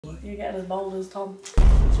You're getting as bold as Tom.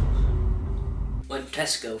 Went to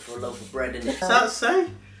Tesco for a loaf of bread, innit? What's that say?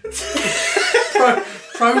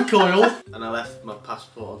 Pro-coil. And I left my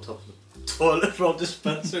passport on top of the toilet roll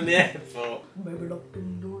dispenser in the airport. Maybe lock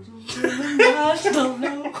them doors and I don't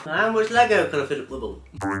know. How much Lego can I fit up with them?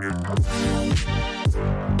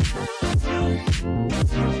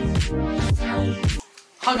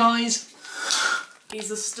 Hi guys.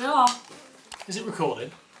 He's a star. Is it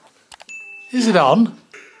recording? Is it on?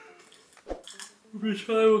 I've been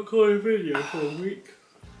trying to record a video for a week.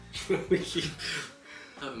 We keep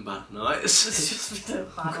having bad nights. It's just been a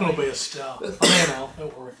bad I'm gonna be a star. I'm here now,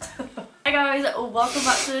 don't worry. Hey guys, welcome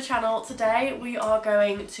back to the channel. Today we are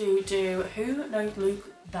going to do Who Knows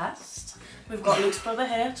Luke Best. We've got Luke's brother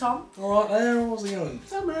here, Tom. Alright there, how's it going?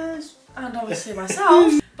 Summers. And obviously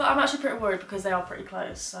myself. But I'm actually pretty worried because they are pretty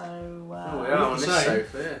close, so... Oh, we are on this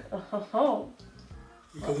sofa, yeah. Oh,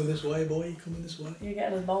 You coming this way, boy? You coming this way? you're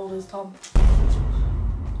getting as bold as Tom.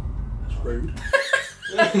 That's rude.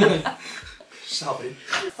 Savage.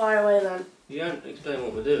 Fire away then. You don't explain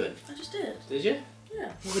what we're doing. I just did. Did you?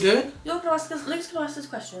 Yeah. What are we doing? Luke's going to ask us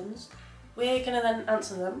questions. We're going to then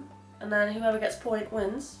answer them. And then whoever gets point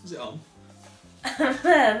wins. Is it on? And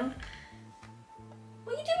then...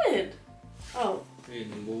 What are you doing? Oh.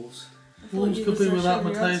 Reading walls. I thought Wolves you could were be without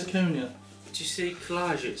showing your Mateus answers. Cunha. Did you see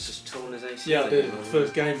Collage? It's just torn his ACL. Yeah, I did.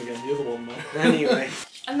 First game again, the other one though. Anyway.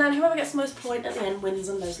 And then whoever gets the most point at the end wins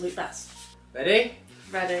and knows Luke best. Ready?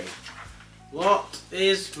 Ready. What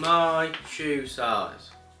is my shoe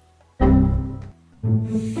size?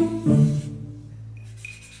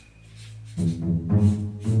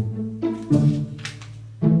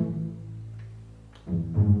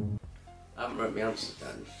 I haven't wrote my answers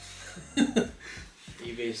down. Are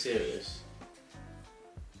you being serious?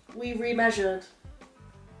 We remeasured.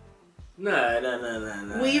 No.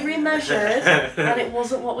 We remeasured and it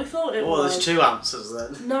wasn't what we thought it Well, was. there's two answers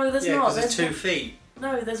then. No, there's Yeah, not. because there's 2 one- feet.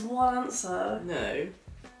 No, there's one answer. No.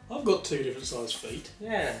 I've got two different size feet.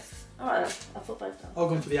 Yeah. Alright then, I thought both down. I've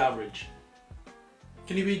gone for the average.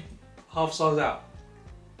 Can you be half size out?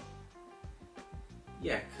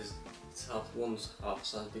 Yeah, because one's half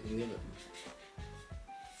size bigger than the other.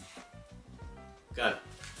 Go.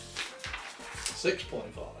 6.5.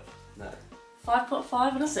 No.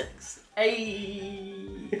 5.5 and a 6.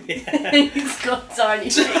 Ayy. He's got tiny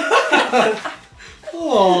feet.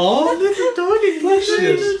 Oh, little tiny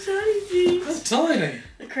fleshes. Little tiny feet. That's tiny.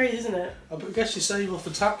 They're crazy, isn't it? I guess you save off the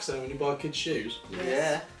tax though when you buy kids' shoes.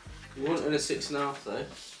 Yeah. You want in a 6.5 though.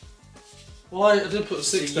 Well, I did put a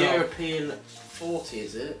 6 It's a down. European 40,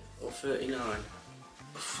 is it? Or 39?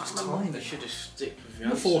 That's You tiny. should have stick with your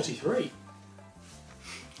I'm a answer. 43.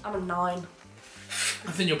 I'm a 9.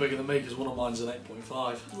 I think you're bigger than me because one of mine's an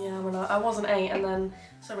 8.5. Yeah, I'm a 9. I was an 8 and then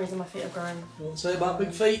for some reason my feet have grown. You want to say about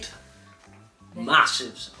big feet?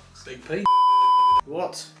 Massive. Big P.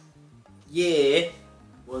 What year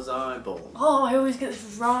was I born? Oh, I always get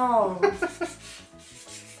this wrong.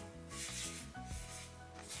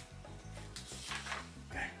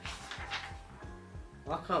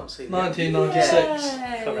 I can't see the 1996.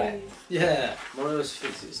 Yay. Correct. Yeah. One of us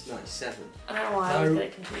thinks it's 97. I don't know why I was No.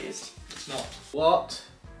 getting confused. It's not. What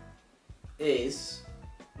is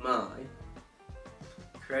my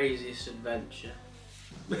craziest adventure?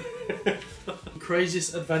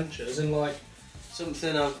 Craziest adventures in like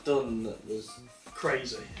Something I've done that was,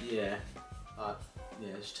 crazy. yeah,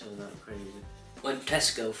 it's turned out crazy. Went to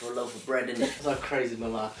Tesco for a loaf of bread, innit? That's how crazy my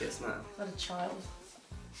life gets now. What a child.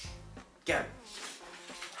 Go.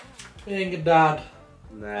 Being a dad.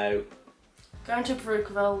 No. Going to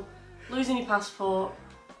Perucaville, losing your passport.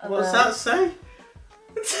 And What's then- that say?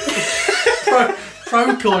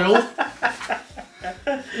 Pro-coil.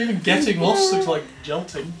 Even getting lost looks like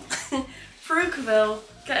jolting. Perucaville,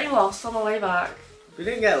 getting lost on the way back. We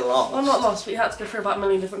didn't get lost. Well, not lost, but you had to go through about a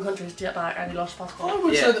million different countries to get back and you lost your passport. I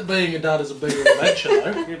would Yeah. say that being a dad is a bigger adventure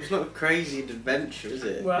though. Yeah, it's not a crazy adventure, is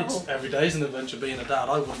it? Well, It's every day's an adventure being a dad,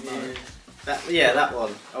 I wouldn't know. That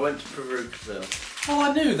one. I went to Perucaville. Oh,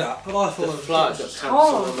 I knew that, but I The thought it was flight got just...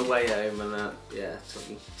 cancelled on the way home, and yeah, it took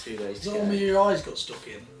me 2 days Is to that get when home. your eyes got stuck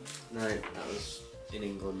in? No, that was in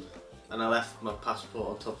England. And I left my passport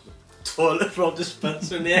on top of the toilet roll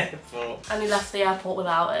dispenser in the airport. and you left the airport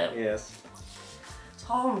without it. Yes.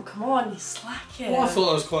 Tom, come on, you're slacking. Well, I thought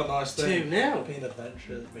that was quite a nice thing. 2-0. Being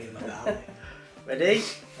adventurous, being a dad. Ready? Right,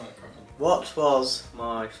 crack on. What was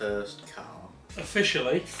my first car?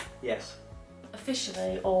 Officially, Yes.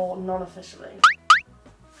 Officially or non-officially?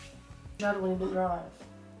 You had one you didn't drive.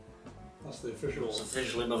 that's the official It was one.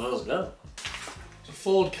 officially my first car. It's a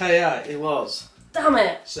Ford KA. It was. Damn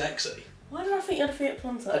it! Sexy. Why did I think you had a Fiat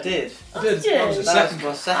Punto? I did. Oh, did. did That was you? a That second. was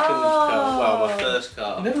my second car. Well, my Oh. first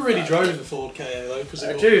car. I never really drove the Ford Ka though because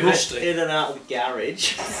I it drove was it rusty. in and out of the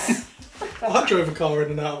garage. I drove a car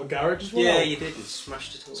in and out of a garage as well. Yeah, you did. You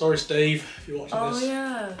smashed it all. Sorry, Steve, if you're watching Oh this.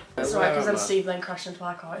 yeah. That's Where right, because am then I? Steve then crashed into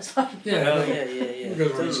our car. It's fine. Yeah. Oh yeah, yeah, yeah. We'll go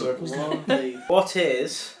around in Done. circles, One, two. What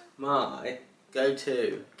is my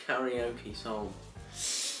go-to karaoke song?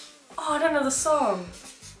 Oh, I don't know the song.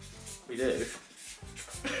 We do.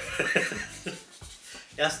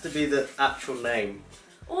 It has to be the actual name.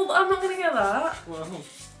 Well, I'm not gonna get that. Well,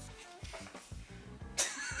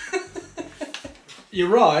 You're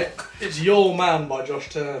right. It's Your Man by Josh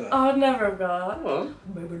Turner. Oh, I'd never have got come on.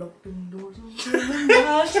 that. Baby, lock them doors and tell them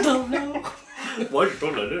I don't know. What are you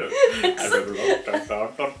gonna do? I'm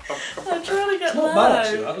trying to get It's not bad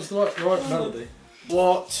actually. low. That was the right melody.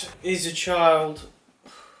 What is a child?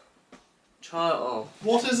 Child.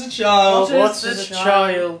 What is a child? What What is is the a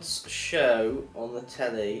child's show on the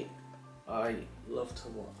telly I love to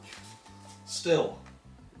watch? Still.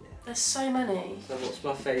 There's so many. So what's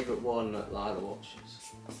my favourite one that Lila watches?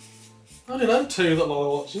 I only know two that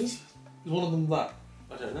Lola watches. Is one of them that?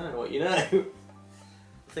 I don't know. What you know?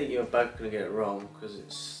 I think you're both gonna get it wrong because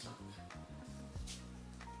it's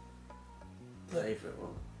like favourite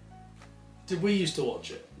one. Did we used to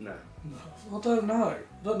watch it? No. No. I don't know.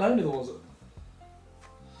 I don't know any of the ones that...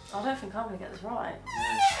 I don't think I'm gonna get this right.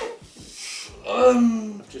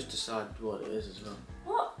 I've just decided what it is as well.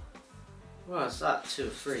 What? Well, it's that 2 or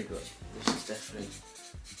 3, but this is definitely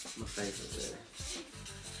my favourite really.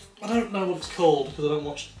 I don't know what it's called because I don't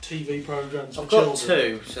watch TV programmes for I've got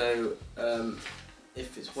children. 2, so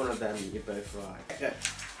if it's one of them, you're both right. Okay.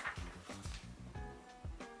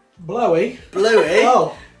 Blowy. Bluey.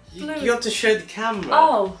 Oh. You Bluey. got to show the camera.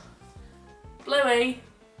 Oh! Bluey.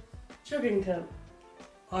 Chuggington.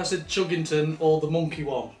 I said Chuggington or the monkey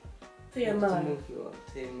one. TMO. What's the monkey one?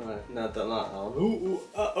 TMO. No, I don't like that one. Ooh,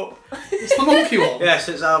 uh-oh. It's the monkey one. Yes,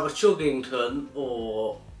 it's either Chuggington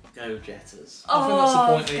or Go Jetters. I think that's the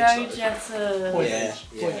point Go each, though. Jetters. Point Yeah,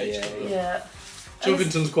 each. Point each. yeah. Yeah.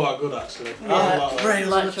 Chuggington's quite good actually. Yeah. I like that. Right. I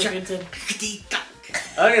like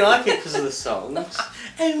Chuggington. I only like it because of the songs.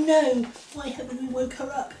 Oh no, why haven't we woke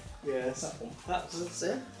her up? Yes. That one. That's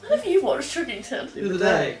it. When have you watched Chuggington? The other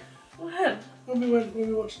day, When? when we went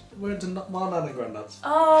to my nan and granddad's.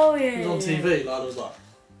 Oh yeah. It was on yeah. TV, Lila was like,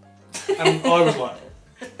 and I was like,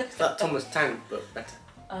 It's that Thomas Tank, but better.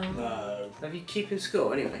 no. Have you keeping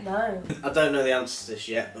score anyway? No. I don't know the answer to this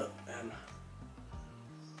yet, but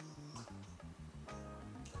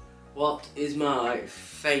what is my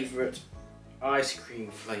favourite ice cream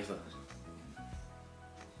flavour?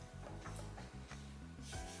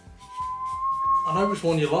 I know which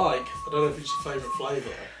one you like. I don't know if it's your favourite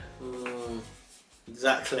flavour.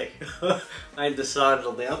 Exactly. I ain't decided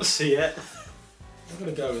on the answer yet. I'm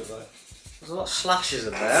gonna go with that. There's a lot of slashes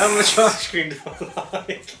in there. How much ice cream do I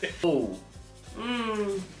like? Oh,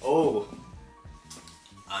 Mmm. oh.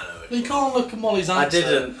 I know You can't look at Molly's I answer.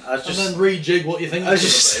 didn't. I was And just. then rejig what you think I was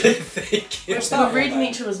it's just gonna be. thinking. What's We're that one reading then?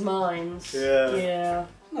 each other's minds. Yeah. Yeah.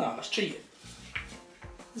 No, it's cheating.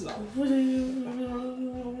 Is that?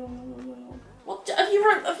 What have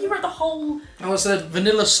you wrote the whole? I said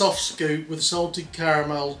vanilla soft scoop with salted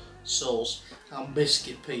caramel sauce and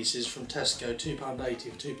biscuit pieces from Tesco,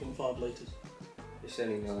 £2.80 for 2.5 litres. It's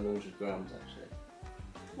only 900 grams actually.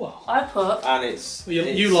 Well, I put. And it's. Well,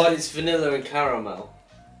 you it's, like- It's vanilla and caramel.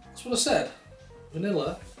 that's what I said.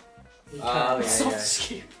 Vanilla. with Ah, caramel. yeah. Soft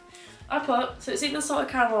scoop. I put, so it's either salted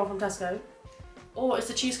caramel from Tesco, or it's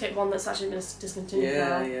the cheesecake one that's actually been discontinued Yeah,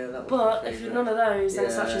 now. yeah, that was But my if you're favourite. none of those, then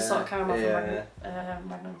it's Yeah, actually salted caramel yeah. from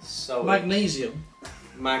Magnum. So Magnesium.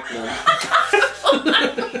 Magnum.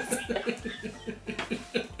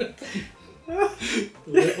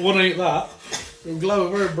 I want to eat that. It'll glow a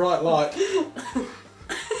very bright light.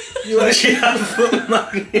 You actually have put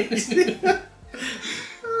magnesium.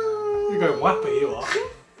 You're going wappy, you are.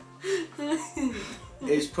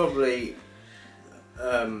 It's probably.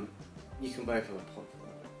 You can both have a point for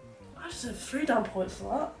that. I just have 3 down points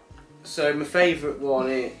for that. So my favourite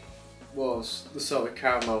one was the salted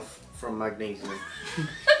caramel from Magnesium.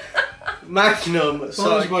 Magnum As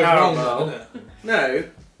long as salted you're both wrong, caramel. though, isn't it? No.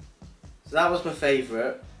 So that was my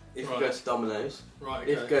favourite. If Right. you go to Domino's. Right,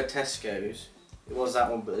 If okay. you go to Tesco's, it was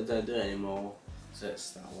that one, but they don't do it anymore. So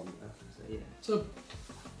it's that one now. So yeah. So,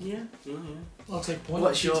 Yeah. I'll take a point.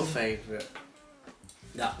 What's your favourite?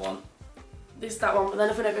 That one. It's that one, but then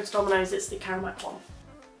if we don't go to Domino's, it's the caramel one.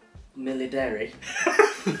 Millie Dairy.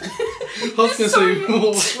 I was going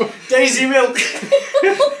to say, Daisy Milk.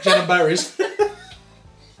 Jen and Berries.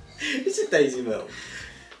 Is it Daisy Milk?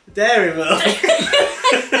 Dairy milk.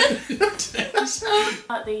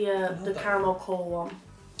 Like the caramel core one.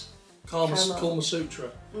 Kama Caramel.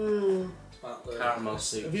 Sutra. Mmm. About the- Caramel Have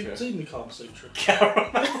Sutra. you seen the Kama Sutra?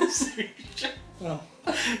 Caramel Sutra. Oh.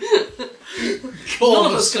 None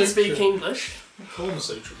of us can speak English. Kama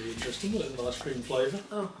Sutra would be interesting, wouldn't it? An ice cream flavour.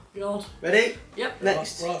 Oh, God. Ready? Yep.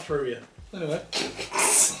 Next. Right through you. Anyway.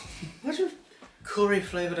 Imagine curry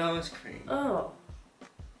flavoured ice cream. Oh.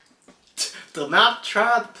 Do not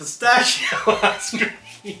try the pistachio ice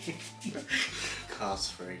cream. Cars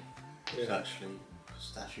free. It's Yeah. actually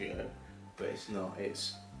pistachio, but it's not.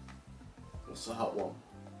 It's what's the hot one?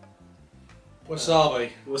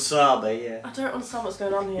 Wasabi. Wasabi. Yeah. I don't understand what's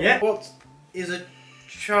going on here. Yeah. What is a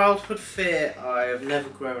childhood fear I have never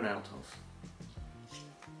grown out of?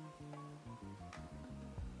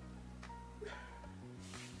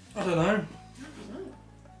 I don't know.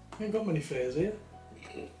 We ain't got many fears here.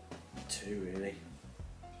 Two really.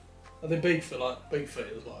 Are they big for big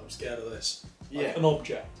fears? Like I'm scared of this. Like Yeah. an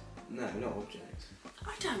object. No, not objects.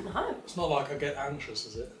 I don't know. It's not like I get anxious,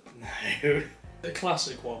 is it? No. The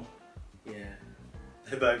classic one. Yeah.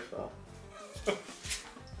 They both are.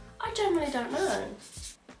 I genuinely don't know.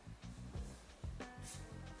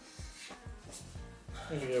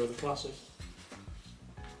 I'm gonna go with the classic.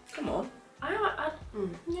 Come on.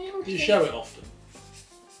 Yeah, Do you show it often?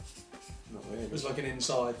 Not really. It's like an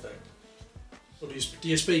inside thing. Or do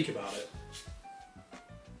you speak about it?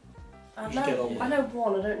 I You should get on know, with I know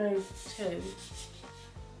one, I don't know two.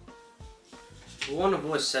 The one I've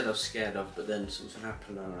always said I'm scared of, but then something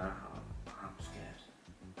happened and I'm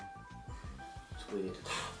scared. It's weird.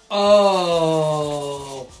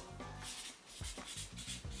 Oh.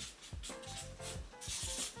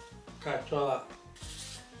 Okay, try that.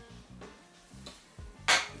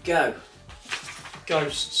 Go.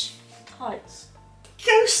 Ghosts. Heights.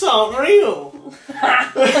 Ghosts aren't real.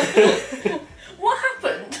 What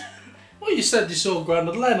happened? Well, you said you saw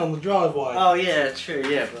Grandad Len on the driveway. Oh yeah, true.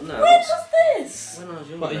 Yeah, but no. When was this? When I was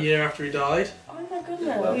About younger. a year after he died. Oh my Well,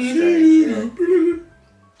 goodness. strange,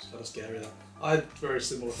 It's kind of scary that. I had a very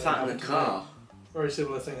similar thing. Fat in happen the to car. me. Very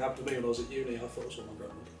similar thing happened to me when I was at uni. I thought I saw my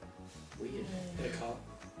grandmother Weird. in a car.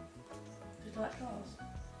 Did you like cars?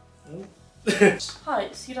 No.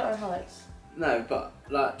 Heights, you don't know heights. No, but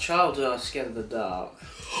like childhood, I was scared of the dark.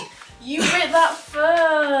 You bit that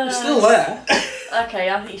first! It's still there. Okay,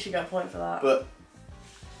 I think you should get a point for that. But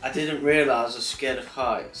I didn't realise I was scared of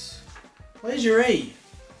heights. Where's your E?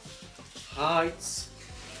 Heights.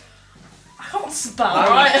 I can't spell,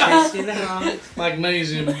 right? Heights.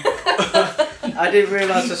 Magnesium. I didn't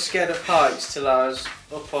realise I was scared of heights till I was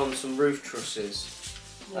up on some roof trusses.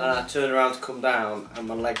 And I turned around to come down and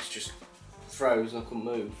my legs just froze and I couldn't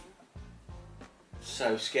move.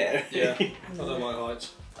 So scary. Yeah, I don't like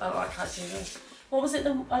heights. I don't like heights either. What was it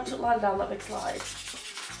that I took lying down that big slide?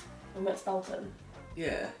 We went to Belton.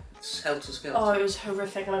 Yeah. Helter Skelter. Oh, it was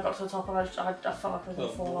horrific and I got to the top and I felt like I was going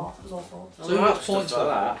to fall off. It was awful. So you got points for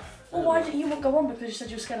that? Well, why didn't you want to go on? Because you said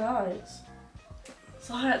you were scared of heights.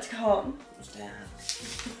 So I had to go on. It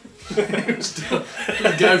was down.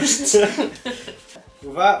 Ghosts.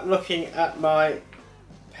 Without looking at my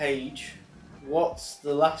page, what's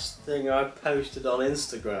the last thing I posted on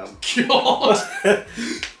Instagram? God.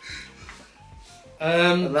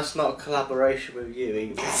 And that's not a collaboration with you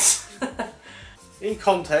either. In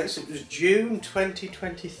context, it was June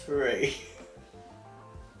 2023.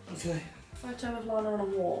 Okay. Photo of Lana on a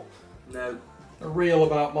walk. No. A reel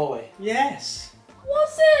about Molly. Yes.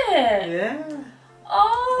 Was it? Yeah.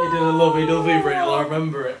 Oh! He did a lovey-dovey reel, I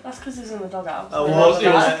remember it. That's because he was in the doghouse. Oh,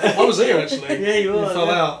 I was here actually. Yeah, you were. He fell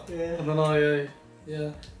yeah. out. Yeah. And then I,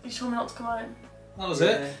 yeah. You told me not to come out. That was Yeah.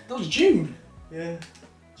 it. That was June. Yeah.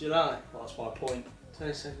 July. Well, that's my point.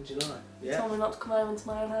 22nd July. You Yeah. told me not to come over into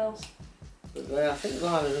my own house. But I think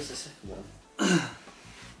Lila was the second one.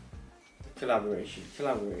 The collaboration.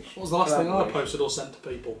 What was the last thing I Collaboration. posted or sent to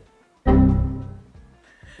people?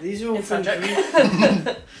 These are all Inside things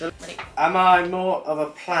joke. you- Am I more of a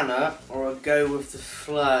planner or a go with the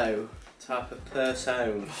flow type of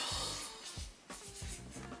person?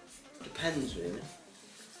 Depends really.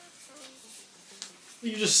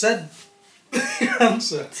 You just said your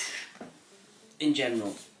answer. In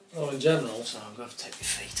general. Oh, in general. So I'm going to have to take my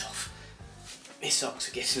feet off. My socks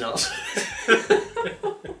are getting hot.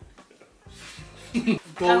 Go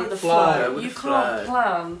Go with the flow. flow. With You the can't flow.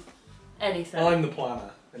 plan anything. I'm the planner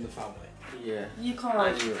in the family. Yeah. You I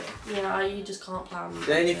can't. knew it. Yeah, you just can't plan.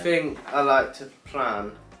 The only thing I like to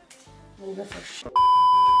plan. Well, you go for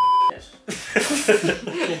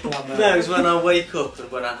Good plan there. No, it's when I wake up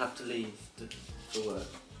and when I have to leave for work.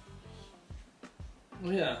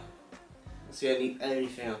 Well, yeah. It's the only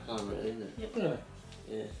thing I plan really, isn't it? Really?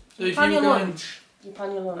 Yeah. So You if plan you your were going, lunch. You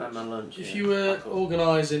plan your lunch. And my lunch. if yeah. you were Pack up.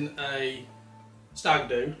 organising a stag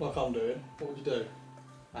do like I'm doing, what would you do?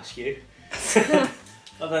 Ask you. I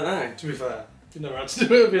don't know. To be fair, you never had to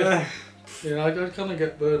do it, have you? Yeah, I kind of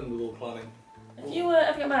get burdened with all planning. If you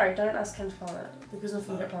ever get married, don't ask him to plan it because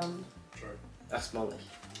nothing will get planned. True. That's Molly.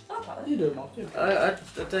 I'll plan it. You do it, Mark. You do it.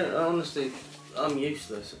 I don't, honestly, I'm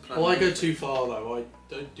useless at planning. Well, I go too far though. I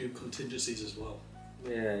don't do contingencies as well.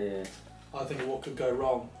 Yeah, yeah. I think of what could go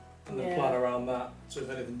wrong and then Yeah. plan around that. So if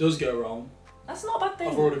anything does go wrong, That's not a bad thing.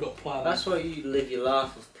 I've already got plans. That's why you live your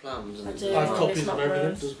life with plans. And I it do. I have It's copies not of everything.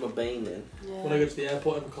 gross. does my bean in. Yeah. When I go to the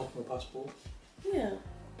airport, I have a copy of my passport. Yeah.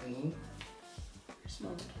 Mm-hmm.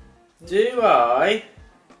 Smart. Do I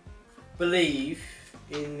believe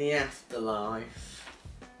in the afterlife?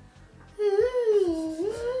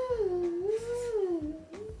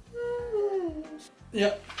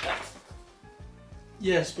 Yep.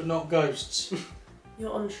 Yes, but not ghosts.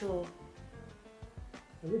 You're unsure.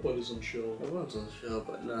 Everybody's unsure. I was unsure,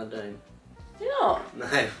 but no, I don't. Do you not? No,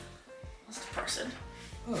 That's depressing.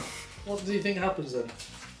 What do you think happens then?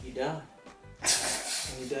 you die.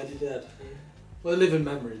 When you're dead, you're dead. Well, they live in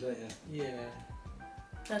memory, don't you? Yeah,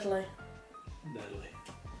 Deadly. Deadly.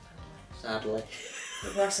 sadly.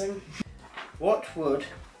 Depressing. What would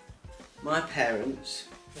my parents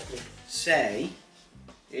say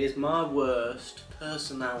is my worst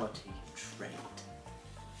personality trait?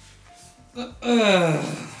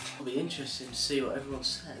 It'll be interesting to see what everyone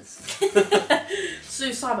says.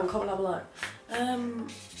 Sue Simon, comment down below.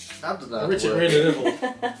 How does that Richard work?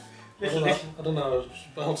 really little. I don't know,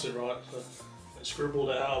 I spelled it right, so I scribbled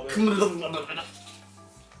it out a bit.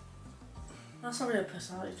 That's not really a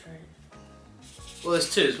personality trait. Well,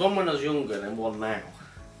 there's two. There's one when I was younger and then one now.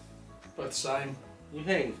 Both the same. You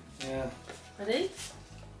think? Yeah. Ready?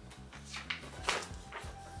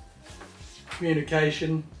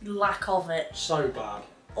 Communication, Lack of it. so bad.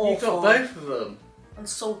 Awful. You've got both of them. And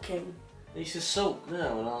sulking. I used to sulk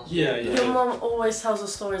now when I was Yeah, younger. Your mum always tells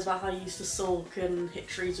us stories about how you used to sulk and hit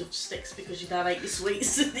trees with sticks because your dad ate your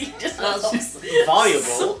sweets and you just That's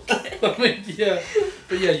viable. I mean, yeah.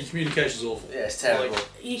 But yeah, your communication's awful. Yeah, it's terrible.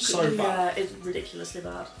 You could, So bad. Yeah, it's ridiculously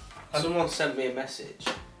bad. Someone sent me a message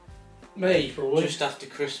Me, probably. just after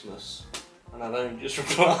Christmas, and I've only just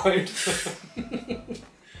replied.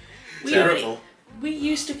 Terrible. We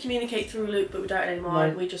used to communicate through Luke, but we don't anymore.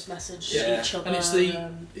 No. We just message Yeah. each other. And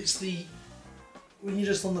it's the when you're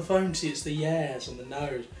just on the phone, see, it's the yeahs on the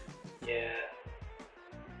nose. Yeah.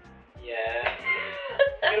 Yeah.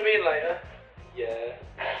 You gonna be in later? Yeah.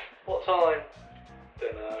 What time?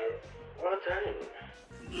 Don't know. I don't.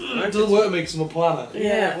 It doesn't work with me because I'm a planner.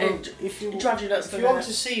 Yeah, well, it- if you it drives you nuts. if you want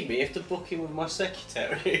to see me, you have to book in with my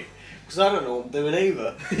secretary, because I don't know what I'm doing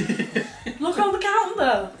either. Look on the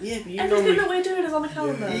calendar. Yeah, but you Everything normally that we're doing is on the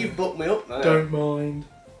calendar. you booked me up now. Don't mind.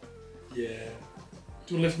 Yeah.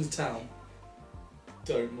 Do you want to live in the town?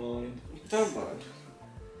 Don't mind. Don't mind.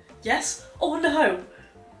 Yes or no?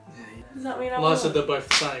 Does that mean I'm Well, I said they're both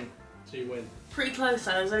the same, so you win. pretty close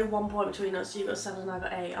though. There's only 1 point between us. So you got 7 and I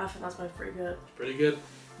got 8. I think that's both pretty good. It's pretty good.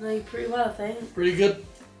 No, you're pretty well, I think. Pretty good.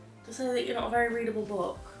 To say that you're not a very readable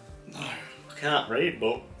book. No. I can't read,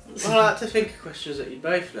 but I like to think of questions that you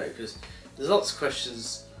both know, because there's lots of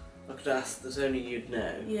questions I could ask there's only you'd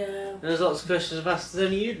know. Yeah. And there's lots of questions I've asked there's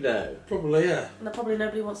only you'd know. Probably, yeah. And that probably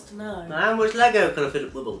nobody wants to know. Now, how much Lego can I fit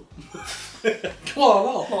up the bum? Quite a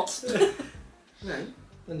lot. What? No.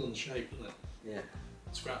 Depends on the shape, doesn't it? Yeah.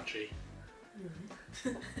 Scratchy.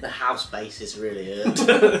 The house base is really hurt. I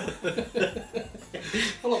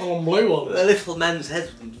like the one blue The one. little men's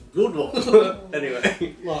head's a good one.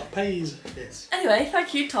 Anyway. Like peas. Yes. Anyway,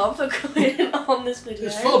 thank you, Tom, for coming in on this video.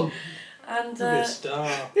 It's fun. And You'll be a star.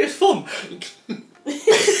 It's fun.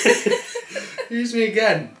 Use me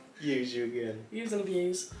again. Use you again. use and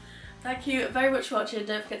abuse. Thank you very much for watching.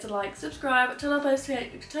 Don't forget to like, subscribe, turn on post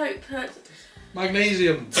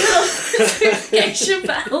Magnesium. notification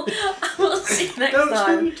bell. And we'll see you next Don't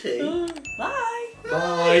time. tweet it. Bye.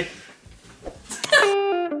 Bye.